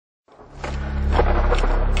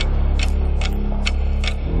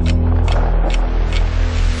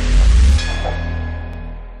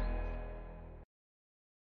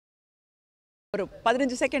ஒரு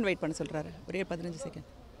 15 second wait பண்ண சொல்றாரு. ஒரே 15 செகண்ட்.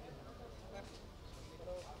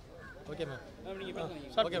 Okay ma'am.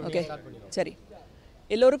 ஓகே சரி.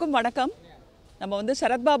 எல்லோருக்கும் வணக்கம். நம்ம வந்து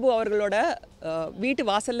சரத் பாபு அவர்களோட வீட்டு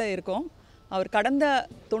வாசல்ல இருக்கோம். அவர் கடந்த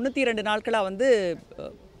 92 நாட்களாக வந்து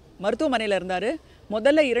மருத்துவமனையில் இருந்தார்.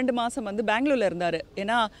 முதல்ல 2 மாதம் வந்து பெங்களூரில் இருந்தார்.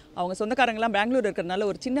 ஏன்னா அவங்க சொந்தக்காரங்களாம் பெங்களூர்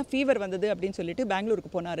இருக்கிறதுனால ஒரு சின்ன ஃபீவர் வந்தது அப்படின்னு சொல்லிட்டு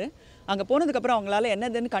பெங்களூருக்கு போனார். அங்கே போனதுக்கப்புறம் அவங்களால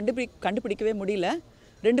என்னதுன்னு கண்டுபிடிக்கவே முடியல.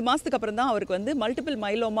 2 மாதத்துக்கு அப்புறம் தான் அவருக்கு வந்து மல்டிபிள்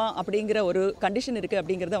மைலோமா அப்படிங்கிற ஒரு கண்டிஷன் இருக்குது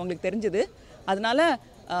அப்படிங்கிறது அவங்களுக்கு தெரிஞ்சுது. அதனால்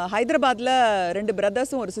ஹைதராபாத்தில் 2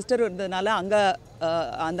 பிரதர்ஸும் ஒரு சிஸ்டரும் இருந்ததுனால அங்கே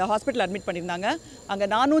அந்த ஹாஸ்பிட்டல் அட்மிட் பண்ணியிருந்தாங்க. அங்கே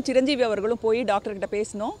நானும் சிரஞ்சீவி அவர்களும் போய் டாக்டர்கிட்ட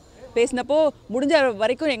பேசினப்போ முடிஞ்ச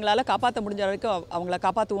வரைக்கும் எங்களால் காப்பாற்ற முடிஞ்ச வரைக்கும் அவங்கள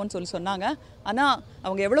காப்பாற்றுவோன்னு சொன்னாங்க. ஆனால்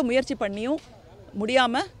அவங்க எவ்வளோ முயற்சி பண்ணியும்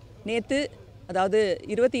முடியாமல் நேற்று, அதாவது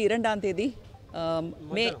 22ஆம் தேதி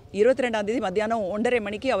மே 22ஆம் தேதி மத்தியானம் 1:30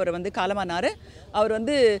 மணிக்கு அவர் வந்து காலமானார். அவர்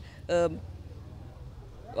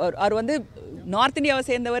வந்து நார்த் இந்தியாவை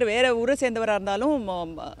சேர்ந்தவர், வேறு ஊரை சேர்ந்தவராக இருந்தாலும்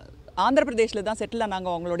ஆந்திர பிரதேஷில் தான் செட்டில் ஆனாங்க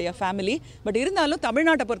அவங்களுடைய ஃபேமிலி. பட் இருந்தாலும்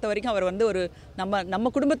தமிழ்நாட்டை பொறுத்த வரைக்கும் அவர் வந்து ஒரு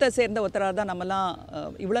நம்ம குடும்பத்தை சேர்ந்த ஒருத்தராக தான் நம்மலாம்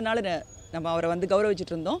இவ்வளோ நாள் நம்ம அவரை வந்து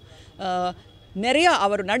கௌரவிச்சிட்டு இருந்தோம். நிறையா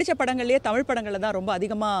அவர் நடித்த படங்கள்லேயே தமிழ் படங்களில் தான் ரொம்ப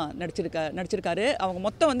அதிகமாக நடிச்சிருக்காரு. அவங்க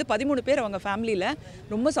மொத்தம் வந்து 13 பேர் அவங்க ஃபேமிலியில்.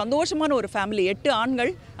 ரொம்ப சந்தோஷமான ஒரு ஃபேமிலி. 8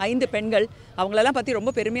 ஆண்கள் 5 பெண்கள். அவங்களெல்லாம் பற்றி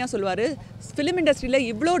ரொம்ப பெருமையாக சொல்லுவார். ஃபிலிம் இண்டஸ்ட்ரியில்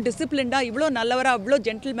இவ்வளோ டிசிப்ளின்டாக, இவ்வளோ நல்லவராக, இவ்வளோ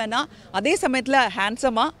ஜென்டில்மேனாக, அதே சமயத்தில்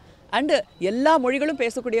ஹேண்ட்ஸமாக அண்டு எல்லா மொழிகளும்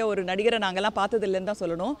பேசக்கூடிய ஒரு நடிகரை நாங்கள்லாம் பார்த்ததில்லைன்னு தான்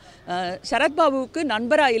சொல்லணும். சரத் பாபுவுக்கு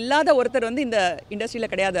நண்பராக இல்லாத ஒருத்தர் வந்து இந்த இண்டஸ்ட்ரியில்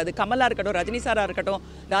கிடையாது. அது கமலாக இருக்கட்டும், ரஜினி சாராக இருக்கட்டும்,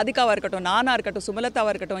 ராதிகாவாக இருக்கட்டும், நானாக இருக்கட்டும்,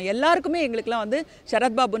 சுமலதாவாக இருக்கட்டும், எல்லாருக்குமே எங்களுக்கெல்லாம் வந்து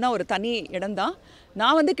சரத் பாபுனா ஒரு தனி இடம்தான்.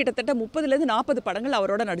 நான் வந்து கிட்டத்தட்ட 30லேருந்து 40 படங்கள்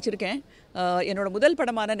அவரோட நடிச்சிருக்கேன். என்னோடய முதல்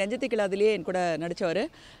படமான நெஞ்சத்தை கிளாதிலேயே என் கூட நடித்தவர்.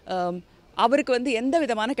 அவருக்கு வந்து எந்த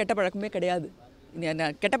விதமான கெட்ட பழக்கமே கிடையாது.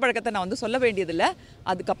 கெட்ட பழக்கத்தை நான் வந்து சொல்ல வேண்டியதில்லை.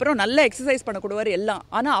 அதுக்கப்புறம் நல்ல எக்ஸசைஸ் பண்ணக்கூடுவார் எல்லாம்.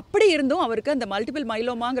 ஆனால் அப்படி இருந்தும் அவருக்கு அந்த மல்டிபிள்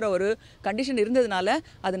மைலோமாங்கிற ஒரு கண்டிஷன் இருந்ததுனால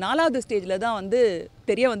அது 4வது ஸ்டேஜில் தான் வந்து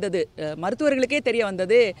தெரிய வந்தது. மருத்துவர்களுக்கே தெரிய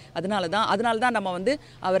வந்தது. அதனால தான் நம்ம வந்து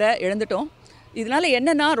அவரை இழந்துட்டோம். இதனால்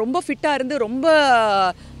என்னென்னா, ரொம்ப ஃபிட்டாக இருந்து ரொம்ப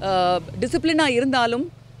டிசிப்ளினாக இருந்தாலும்,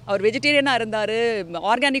 அவர் வெஜிடேரியனாக இருந்தார்,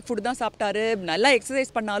 ஆர்கானிக் ஃபுட் தான் சாப்பிட்டாரு, நல்லா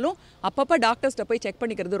எக்ஸசைஸ் பண்ணாலும் அப்பப்போ டாக்டர்ஸ்கிட்ட போய் செக்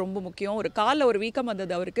பண்ணிக்கிறது ரொம்ப முக்கியம். ஒரு காலில் ஒரு வீக்கம்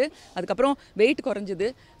வந்தது அவருக்கு. அதுக்கப்புறம் வெயிட் குறைஞ்சிது.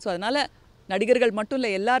 ஸோ அதனால் நடிகர்கள் மட்டும்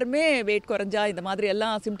இல்லை, எல்லாருமே வெயிட் குறைஞ்சா இந்த மாதிரி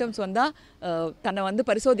எல்லாம் சிம்டம்ஸ் வந்தால் தன்னை வந்து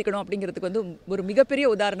பரிசோதிக்கணும் அப்படிங்கிறதுக்கு வந்து ஒரு மிகப்பெரிய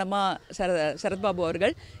உதாரணமாக சரத் பாபு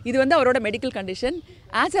அவர்கள். இது வந்து அவரோட medical condition.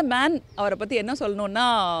 As a man அவரை பற்றி என்ன சொல்லணுன்னா,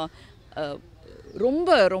 ரொம்ப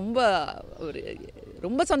ரொம்ப ஒரு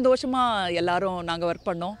ரொம்ப சந்தோஷமாக எல்லாரும் நாங்கள் ஒர்க்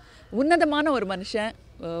பண்ணோம். உன்னதமான ஒரு மனுஷன்.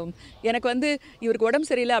 எனக்கு வந்து இவருக்கு உடம்பு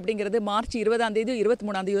சரியில்லை அப்படிங்கிறது மார்ச் 20ஆம் தேதி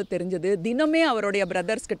 23ஆம் தேதியோ தெரிஞ்சது. தினமே அவருடைய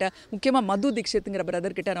பிரதர்ஸ்கிட்ட, முக்கியமாக மது தீக்ஷித்துங்கிற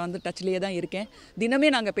பிரதர்கிட்ட நான் வந்து டச்லேயே தான் இருக்கேன். தினமே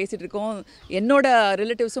நாங்கள் பேசிகிட்டு இருக்கோம். என்னோட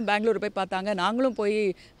ரிலேட்டிவ்ஸும் பெங்களூர் போய் பார்த்தாங்க, நாங்களும் போய்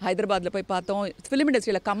ஹைதராபாத்தில் போய் பார்த்தோம். ஃபிலிம்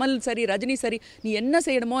இண்டஸ்ட்ரியில் கமல் சரி, ரஜினி சரி, நீ என்ன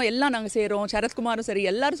செய்யணுமோ எல்லாம் நாங்கள் செய்கிறோம். சரத்குமாரும் சரி,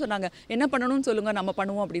 எல்லாரும் சொன்னாங்க என்ன பண்ணணும்னு சொல்லுங்கள், நம்ம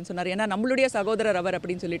பண்ணுவோம் அப்படின்னு சொன்னார். ஏன்னா நம்மளுடைய சகோதரர் அவர்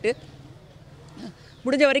அப்படின்னு சொல்லிட்டு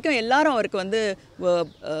முடிஞ்ச வரைக்கும் எல்லாரும் அவருக்கு வந்து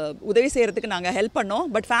உதவி செய்கிறதுக்கு நாங்கள் ஹெல்ப் பண்ணோம்.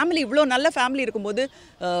 பட் ஃபேமிலி, இவ்வளோ நல்ல ஃபேமிலி இருக்கும்போது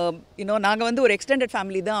இன்னும் நாங்கள் வந்து ஒரு எக்ஸ்டெண்டட்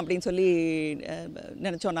ஃபேமிலி தான் அப்படின்னு சொல்லி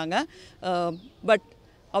நினச்சோம் நாங்கள். பட்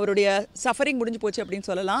அவருடைய சஃபரிங் முடிஞ்சு போச்சு அப்படின்னு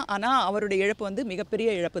சொல்லலாம். ஆனால் அவருடைய இழப்பு வந்து மிகப்பெரிய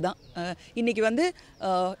இழப்பு தான். இன்றைக்கி வந்து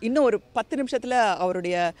இன்னும் ஒரு 10 நிமிஷத்தில்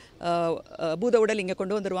அவருடைய பூத உடல் இங்கே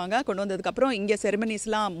கொண்டு வந்துடுவாங்க. கொண்டு வந்ததுக்கப்புறம் இங்கே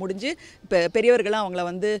செரிமனிஸ்லாம் முடிஞ்சு இப்போ பெரியவர்களாம் அவங்கள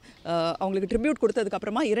வந்து அவங்களுக்கு ட்ரிபியூட்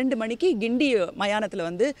கொடுத்ததுக்கப்புறமா 2 மணிக்கு கிண்டி மயானத்தில்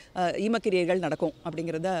வந்து ஈமக்கிரியைகள் நடக்கும்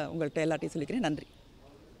அப்படிங்கிறத உங்கள்கிட்ட எல்லாத்தையும் சொல்லிக்கிறேன். நன்றி.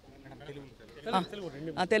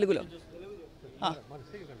 தெலுங்குలో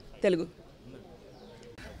தெலுங்கு.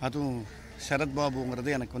 அதுவும் சரத் பாபுங்கிறது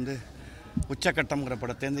எனக்கு வந்து உச்சக்கட்டம்ங்கிற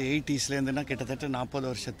படத்துலேருந்து 80ஸ்லேருந்துன்னா கிட்டத்தட்ட 40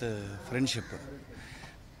 வருஷத்து ஃப்ரெண்ட்ஷிப்பு.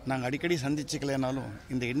 நாங்கள் அடிக்கடி சந்திச்சுக்கலைனாலும்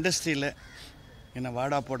இந்த இண்டஸ்ட்ரியில் என்னை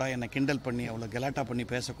வாடா போடா என்னை கிண்டல் பண்ணி அவ்வளோ கெலாட்டா பண்ணி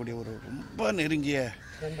பேசக்கூடிய ஒரு ரொம்ப நெருங்கிய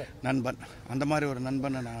நண்பன். அந்த மாதிரி ஒரு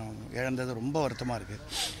நண்பனை நான் இழந்தது ரொம்ப வருத்தமாக இருக்குது.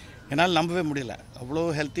 என்னால் நம்பவே முடியல. அவ்வளோ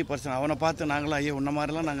ஹெல்த்தி பர்சன். அவனை பார்த்து நாங்களும் ஐயோ உன்ன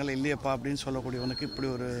மாதிரிலாம் நாங்கள் இல்லையப்பா அப்படின்னு சொல்லக்கூடியவனுக்கு இப்படி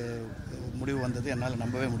ஒரு முடிவு வந்தது என்னால்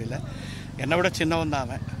நம்பவே முடியல. என்னை விட சின்னவன் தான்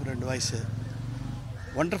அவன், ஒரு 2 வயசு.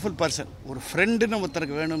 Wonderful person. ஒரு ஃப்ரெண்டுன்னு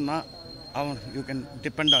ஒருத்தருக்கு வேணும்னா அவன் you can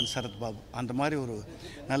depend on Sarath Babu. அந்த மாதிரி ஒரு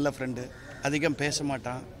நல்ல ஃப்ரெண்டு. அதிகம் பேச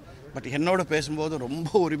மாட்டான். பட் என்னோட பேசும்போது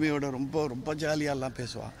ரொம்ப உரிமையோடு ரொம்ப ரொம்ப ஜாலியாகலாம்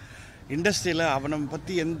பேசுவான். இண்டஸ்ட்ரியில் அவனை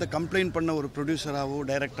பற்றி எந்த கம்ப்ளைண்ட் பண்ண ஒரு ப்ரொடியூசராகவோ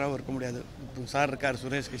டைரக்டராகவோ இருக்க முடியாது. சார் இருக்கார்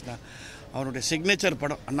சுரேஷ் கிருஷ்ணா, அவருடைய சிக்னேச்சர்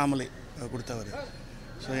படம் அண்ணாமலை கொடுத்தவர்.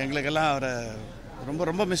 ஸோ எங்களுக்கெல்லாம் அவரை ரொம்ப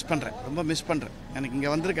ரொம்ப மிஸ் பண்ணுறேன். எனக்கு இங்கே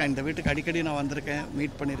வந்திருக்கேன், இந்த வீட்டுக்கு அடிக்கடி நான் வந்திருக்கேன்,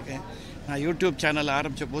 மீட் பண்ணியிருக்கேன். நான் யூடியூப் சேனல்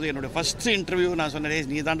ஆரம்பித்த போது என்னுடைய ஃபஸ்ட்டு இன்டர்வியூ நான் சொன்னேன்,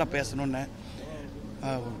 நீ தான்டா பேசணுன்னு.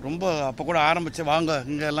 ரொம்ப அப்போ கூட ஆரம்பித்து வாங்க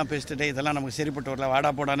இங்கே எல்லாம் பேசிட்டு இதெல்லாம் நமக்கு சரிப்பட்டு வரல,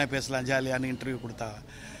 வாடா போடானே பேசலாம் ஜாலியானு இன்டர்வியூ கொடுத்தா.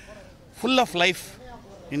 ஃபுல் ஆஃப் லைஃப்,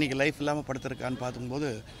 இன்றைக்கி லைஃப் இல்லாமல் படுத்திருக்கான்னு பார்க்கும்போது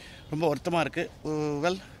ரொம்ப வருத்தமாக இருக்குது.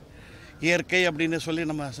 வெல், இயற்கை அப்படின்னு சொல்லி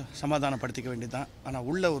நம்ம சமாதானப்படுத்திக்க வேண்டியது தான். ஆனால்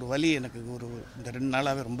உள்ள ஒரு வலி எனக்கு இந்த 2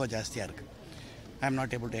 நாளாகவே ரொம்ப ஜாஸ்தியாக இருக்குது. I am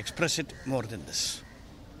not able to express it more then this.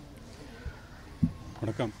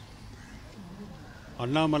 வணக்கம்.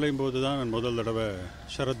 அண்ணாமலையும் போது தான் நான் முதல் தடவை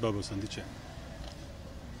சரத் பாபு சந்தித்தேன்.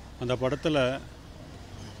 அந்த படத்தில்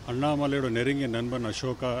அண்ணாமலையோட நெருங்கிய நண்பன்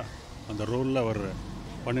அசோகா அந்த ரோலில் அவர்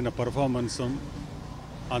பண்ணின பர்ஃபார்மன்ஸும்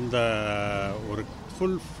அந்த ஒரு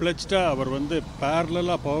ஃபுல் ஃப்ளெஜ்டாக அவர்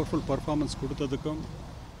பேரலாக பவர்ஃபுல் பர்ஃபார்மன்ஸ் கொடுத்ததுக்கும்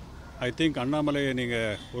ஐ திங்க் அண்ணாமலையை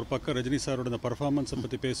நீங்கள் ஒரு பக்கம் ரஜினி சாரோட இந்த பர்ஃபார்மன்ஸை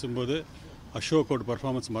பற்றி பேசும்போது அசோக்கோட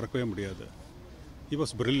பர்ஃபார்மன்ஸ் மறக்கவே முடியாது. He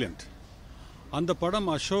was brilliant. அந்த படம்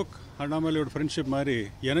அசோக் அண்ணாமலையோட ஃப்ரெண்ட்ஷிப் மாதிரி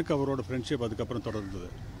எனக்கு அவரோட ஃப்ரெண்ட்ஷிப் அதுக்கப்புறம் தொடர்ந்தது.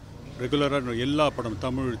 ரெகுலராக எல்லா படம்,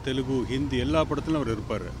 தமிழ், தெலுங்கு, ஹிந்தி எல்லா படத்துலையும் அவர்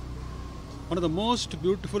இருப்பார். One of the most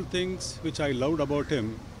beautiful things which I loved about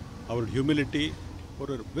him, our humility.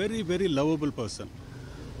 ஒரு வெரி வெரி லவ்வபிள் பர்சன்.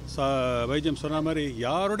 வைஜம் சொன்ன மாதிரி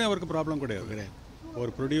யாரோடையும் அவருக்கு ப்ராப்ளம் கிடையாது.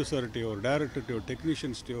 ஒரு ப்ரொடியூசர்கிட்டையோ, ஒரு டைரக்டர்கிட்டையோ,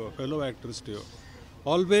 டெக்னீஷியன்ஸ்டையோ, fellow ஆக்டர்ஸ்டையோ,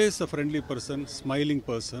 always a friendly person, smiling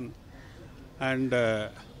person. And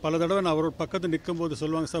பல தடவை நான் அவரோட பக்கத்தில் நிற்கும் போது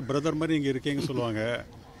சொல்லுவாங்க, சார் பிரதர் மாதிரி இங்கே இருக்கீங்கன்னு சொல்லுவாங்க.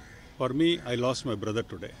 For me, I last my brother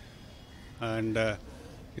today. And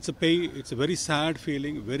it's a very sad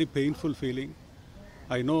feeling, very painful feeling.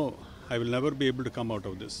 I know I will never be able to come out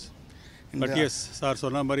of this. But yes, sir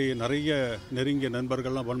சொன்ன மாதிரி நிறைய நெருங்கிய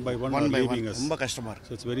நண்பர்கள்லாம் one by one leaving us. ரொம்ப கஷ்டமாக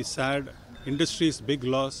இருக்குது. So it's very sad. Industry's big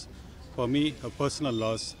loss. For me, a personal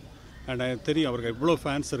loss. And I தெரியும் அவருக்கு எவ்வளோ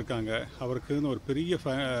ஃபேன்ஸ் இருக்காங்க. அவருக்குன்னு ஒரு பெரிய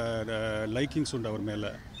லைக்கிங்ஸ் உண்டு அவர்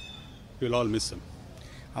மேலே. We will all miss him.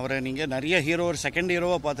 அவரை நீங்கள் நிறைய செகண்ட்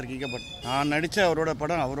ஹீரோவாக பார்த்துருக்கீங்க. பட் நான் நடித்த அவரோட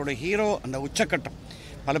படம், அவரோட ஹீரோ அந்த உச்சக்கட்டம்.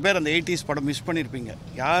 பல பேர் அந்த 80s படம் மிஸ் பண்ணியிருப்பீங்க.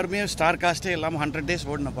 யாருமே ஸ்டார் காஸ்ட்டே இல்லாமல் 100 days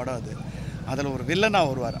ஓடின படம் அது. அதில் ஒரு வில்லனாக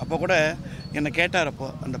வருவார். அப்போ கூட என்னை கேட்டார், அப்போ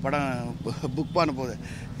அந்த படம் புக் பண்ண போது,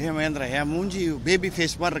 மகேந்திரா என் மூஞ்சி பேபி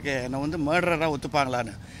ஃபேஸ் மாதிரி இருக்கு, என்னை மர்டராக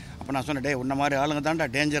ஒத்துப்பாங்களான்னு. அப்போ நான் சொன்னேன், ஒன்றை மாதிரி ஆளுங்க தான்டா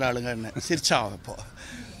டேஞ்சர் ஆளுங்கன்னு சிரிச்சான்.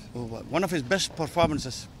 இப்போது one of his best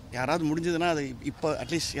performances. யாராவது முடிஞ்சதுன்னா அது இப்போ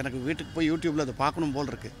அட்லீஸ்ட் எனக்கு வீட்டுக்கு போய் யூடியூப்பில் அதை பார்க்கணும்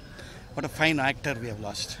போல் இருக்குது. But a fine actor we have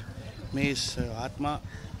lost. May is ஆத்மா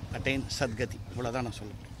அட்டைன் சத்கதி. இவ்வளோதான் நான்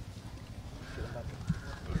சொல்ல முடியும்.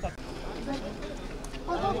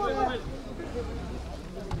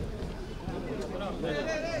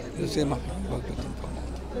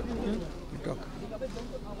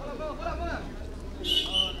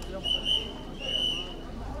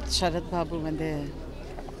 சரத் பாபு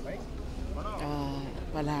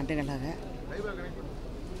பல ஆண்டுகளாக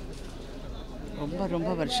ரொம்ப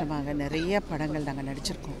வருஷமாக நிறைய படங்கள் நாங்கள்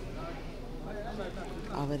நடிச்சிருக்கோம்.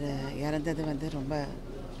 அவர் இறந்தது ரொம்ப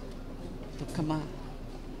துக்கமாக,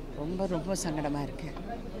 ரொம்ப சங்கடமாக இருக்குது.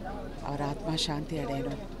 அவர் ஆத்மா சாந்தி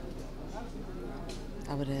அடையணும்.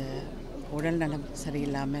 அவர் உடல் நலம்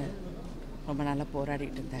சரியில்லாமல் ரொம்ப நாளாக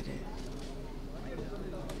போராடிட்டு இருந்தார்.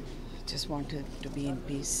 just wanted to be in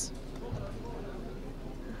peace.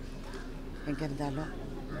 எங்கே இருந்தாலும்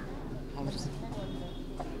அவர்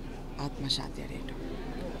ஆத்மா சாந்தி அடையட்டும்.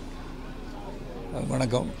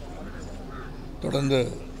 வணக்கம். தொடர்ந்து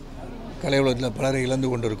கலை உலகத்தில் பலரை இழந்து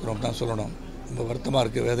கொண்டு இருக்கிறோம் தான் சொல்லணும். ரொம்ப வருத்தமாக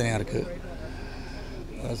இருக்குது, வேதனையாக இருக்குது.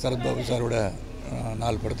 சரத் பாபு சாரோட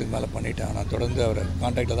 4 படத்துக்கு மேலே பண்ணிட்டேன். நான் தொடர்ந்து அவரை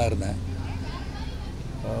கான்டாக்டில் தான் இருந்தேன்.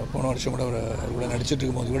 போன வருஷம் கூட அவர் கூட நடிச்சிட்டு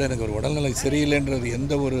இருக்கும்போது கூட எனக்கு ஒரு உடல்நிலை சரியில்லைன்றது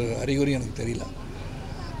எந்த ஒரு அறிகுறியும் எனக்கு தெரியல.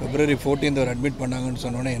 February 14th அவர் அட்மிட் பண்ணாங்கன்னு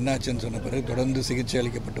சொன்னோன்னே என்னாச்சுன்னு சொன்ன பிறகு தொடர்ந்து சிகிச்சை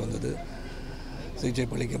அளிக்கப்பட்டு வந்தது. சிகிச்சை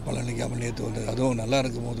பலனளிக்காமல் நேற்று வந்தது. அதுவும் நல்லா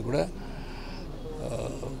இருக்கும்போது கூட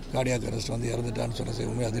கார்டியாக் அரெஸ்ட் இறந்துட்டான்னு சொன்ன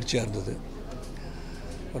உண்மை அதிர்ச்சியாக இருந்தது.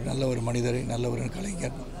 ஒரு நல்ல ஒரு மனிதரை, நல்ல ஒரு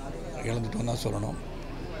கலைஞர் இழந்துட்டோம் தான் சொல்லணும்.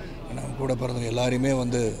 நம்ம கூட பிறந்தவங்க எல்லாரையுமே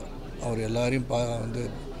அவர் எல்லாரையும்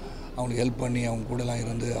அவங்களுக்கு ஹெல்ப் பண்ணி அவங்க கூடலாம்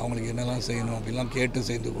இருந்து அவங்களுக்கு என்னெல்லாம் செய்யணும் அப்படிலாம் கேட்டு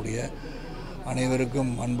செய்யக்கூடிய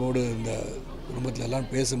அனைவருக்கும் அன்போடு இந்த குடும்பத்தில் எல்லாம்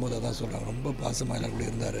பேசும்போது அதான் சொல்கிறாங்க, ரொம்ப பாசமாக எல்லாம் கூட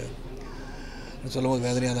இருந்தார். சொல்லும்போது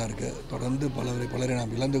வேதனையாக தான் இருக்குது. தொடர்ந்து பலரை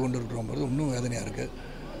நாம் இழந்து கொண்டு இருக்கிறோம்போது இன்னும் வேதனையாக இருக்குது.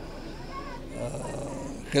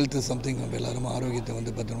 Health is something. நம்ம எல்லாரும்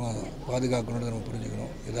ஆரோக்கியத்தை பத்திரமா பாதுகாக்கணும்னு நம்ம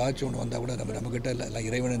புரிஞ்சுக்கணும். ஏதாச்சும் ஒன்று வந்தால் கூட நம்மக்கிட்ட எல்லாம்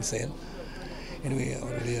இறைவனின் செயல். எனவே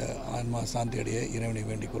அவருடைய ஆன்மா சாந்தி அடைய இறைவனை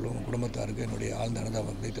வேண்டிக் கொள்ளும். குடும்பத்தாருக்கு என்னுடைய ஆழ்ந்த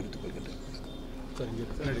அனுதாபங்களை தெரிவித்துக் கொள்கின்றேன்.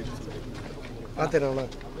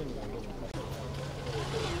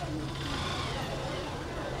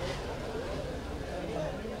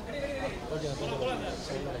 ஓகே.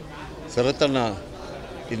 சரத்தண்ணா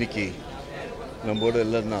இன்னைக்கு நம்மோடு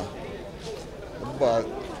இல்லைன்னா ரொம்ப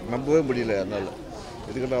நம்பவே முடியல. அதனால்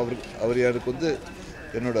இதுக்குன்னா அவர் எனக்கு வந்து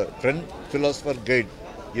என்னோடய ஃப்ரெண்ட், ஃபிலாசபர், கைட்.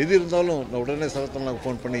 எது இருந்தாலும் நான் உடனே சரத்தண்ணாவுக்கு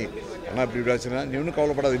ஃபோன் பண்ணி அண்ணா இப்படி ஆச்சுன்னா நீ ஒன்றும்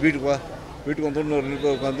கவலைப்படாத, வீட்டுக்கு வா. வீட்டுக்கு வந்தோன்னு ஒரு 2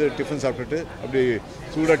 பேர் உட்காந்து டிஃபன் சாப்பிட்டுட்டு அப்படி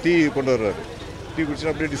சூடாக டீ கொண்டு வர்றாரு. டீ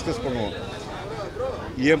குடிச்சுட்டு அப்படியே டிஸ்கஸ் பண்ணுவோம்.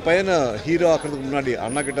 என் பையனை ஹீரோ ஆக்கிறதுக்கு முன்னாடி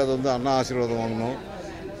அண்ணா கிட்ட வந்து அண்ணா ஆசீர்வாதம் வாங்கணும்.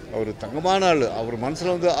 அவர் தங்கமான ஆள். அவர்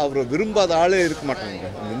மனசில் வந்து அவரை விரும்பாத ஆளே இருக்க மாட்டாங்க.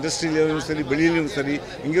 இண்டஸ்ட்ரியிலையும் சரி, வெளியிலையும் சரி,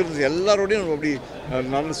 இங்கேருந்து எல்லாரோடையும் அப்படி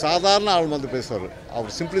நல்ல சாதாரண ஆள் வந்து பேசுவார்.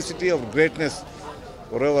 அவர் சிம்பிளிசிட்டி, அவர் கிரேட்னஸ்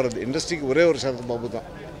ஒரே வர்றது இண்டஸ்ட்ரிக்கு ஒரே ஒரு சரத் பாபு தான்.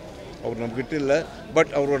 அவர் நம்மக்கிட்ட இல்லை,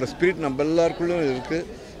 பட் அவரோட ஸ்பிரிட் நம்ம எல்லாருக்குள்ளேயும் இருக்குது.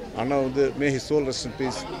 அண்ணா வந்து மே his soul rest in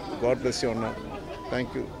peace. God bless you Anna.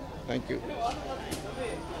 Thank you, thank you.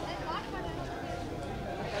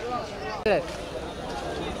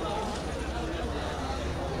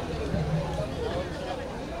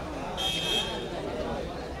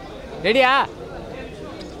 ரெடியா?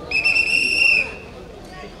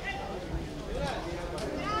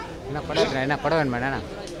 என்ன படம்? என்ன படம் வேணுமா?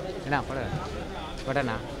 என்ன படம்?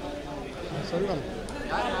 படம்ண்ணா சொல்லுங்க.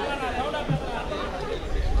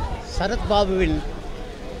 சரத் பாபுவின்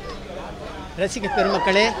ரசிக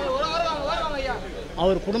பெருமக்களே,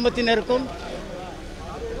 அவர் குடும்பத்தினருக்கும்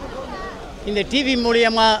இந்த டிவி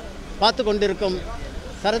மூலியமாக பார்த்து கொண்டிருக்கும்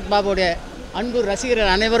சரத் பாபுடைய அன்பு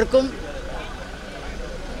ரசிகர்கள் அனைவருக்கும்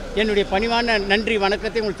என்னுடைய பணிவான நன்றி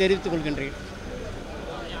வணக்கத்தை உங்களுக்கு தெரிவித்துக் கொள்கின்றேன்.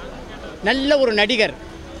 நல்ல ஒரு நடிகர்,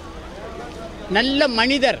 நல்ல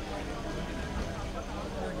மனிதர்,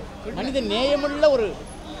 மனித நேயமுள்ள ஒரு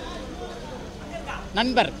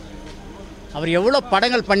நண்பர். அவர் எவ்வளோ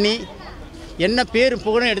படங்கள் பண்ணி என்ன பேர்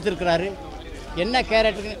புகழும் எடுத்திருக்கிறாரு. என்ன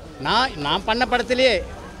கேரக்டருக்கு நான் பண்ண படத்துலேயே,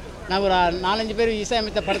 நான் ஒரு 4-5 பேர்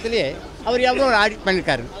இசையமைத்த படத்துலேயே அவர் எவ்வளோ ஆடி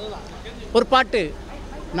பண்ணியிருக்காரு. ஒரு பாட்டு,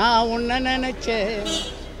 நான் உன்னை நினச்சேன்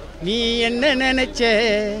நீ என்ன நினச்ச,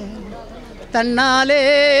 தன்னாலே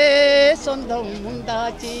சொந்தம்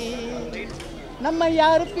உண்டாச்சு, நம்ம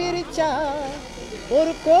யார் பிரிச்சா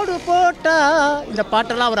ஒரு கோடு போட்டா. இந்த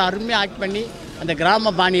பாட்டெல்லாம் அவர் அருமையாக ஆக்ட் பண்ணி அந்த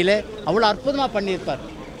கிராம பாணியில் அவ்வளோ அற்புதமாக பண்ணியிருப்பார்.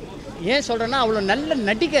 ஏன் சொல்கிறேன்னா, அவ்வளோ நல்ல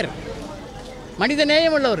நடிகர், மனித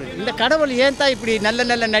நேயம் உள்ளவர். இந்த கடவுள் ஏன் தான் இப்படி நல்ல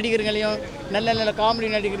நல்ல நடிகர்களையும் நல்ல நல்ல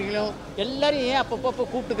காமெடி நடிகர்களையும் எல்லாரையும் ஏன் அப்பப்போ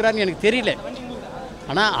கூப்பிட்டுக்கிறாருன்னு எனக்கு தெரியல.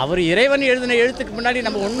 ஆனால் அவர் இறைவன் எழுதின எழுத்துக்கு முன்னாடி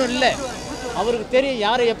நம்ம ஒன்றும் இல்லை. அவருக்கு தெரியும்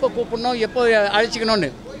யாரை எப்போ கூப்பிடணும், எப்போ அழைச்சிக்கணும்னு.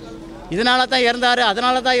 இதனால தான் இறந்தார்,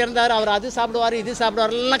 அதனால தான் இறந்தார், அவர் அது சாப்பிடுவார், இது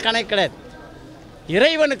சாப்பிடுவார்லாம் கணக்கு கிடையாது.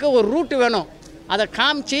 இறைவனுக்கு ஒரு ரூட்டு வேணும், அதை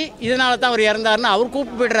காமிச்சு இதனால தான் அவர் இறந்தாருன்னு அவர்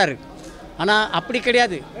கூப்பிட்டு போய்டுறாரு. ஆனால் அப்படி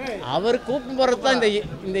கிடையாது, அவர் கூப்பிட்டு போகிறது தான்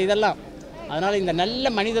இந்த இதெல்லாம். அதனால் இந்த நல்ல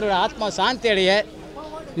மனிதரோட ஆத்மா சாந்தி அடைய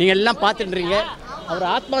நீங்கள் எல்லாம் பார்த்துட்டுறீங்க. அவர்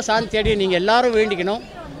ஆத்மா சாந்தி அடைய நீங்கள் எல்லாரும் வேண்டிக்கணும்.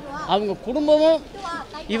 அவங்க குடும்பமும்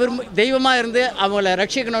இவர் தெய்வமாக இருந்து அவங்கள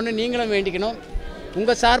ரட்சிக்கணும்னு நீங்களும் வேண்டிக்கணும்.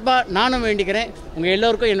 உங்கள் சார்பாக நானும் வேண்டிக்கிறேன். உங்கள்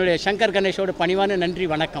எல்லோருக்கும் என்னுடைய சங்கர் கணேஷோட பணிவான நன்றி,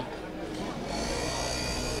 வணக்கம்.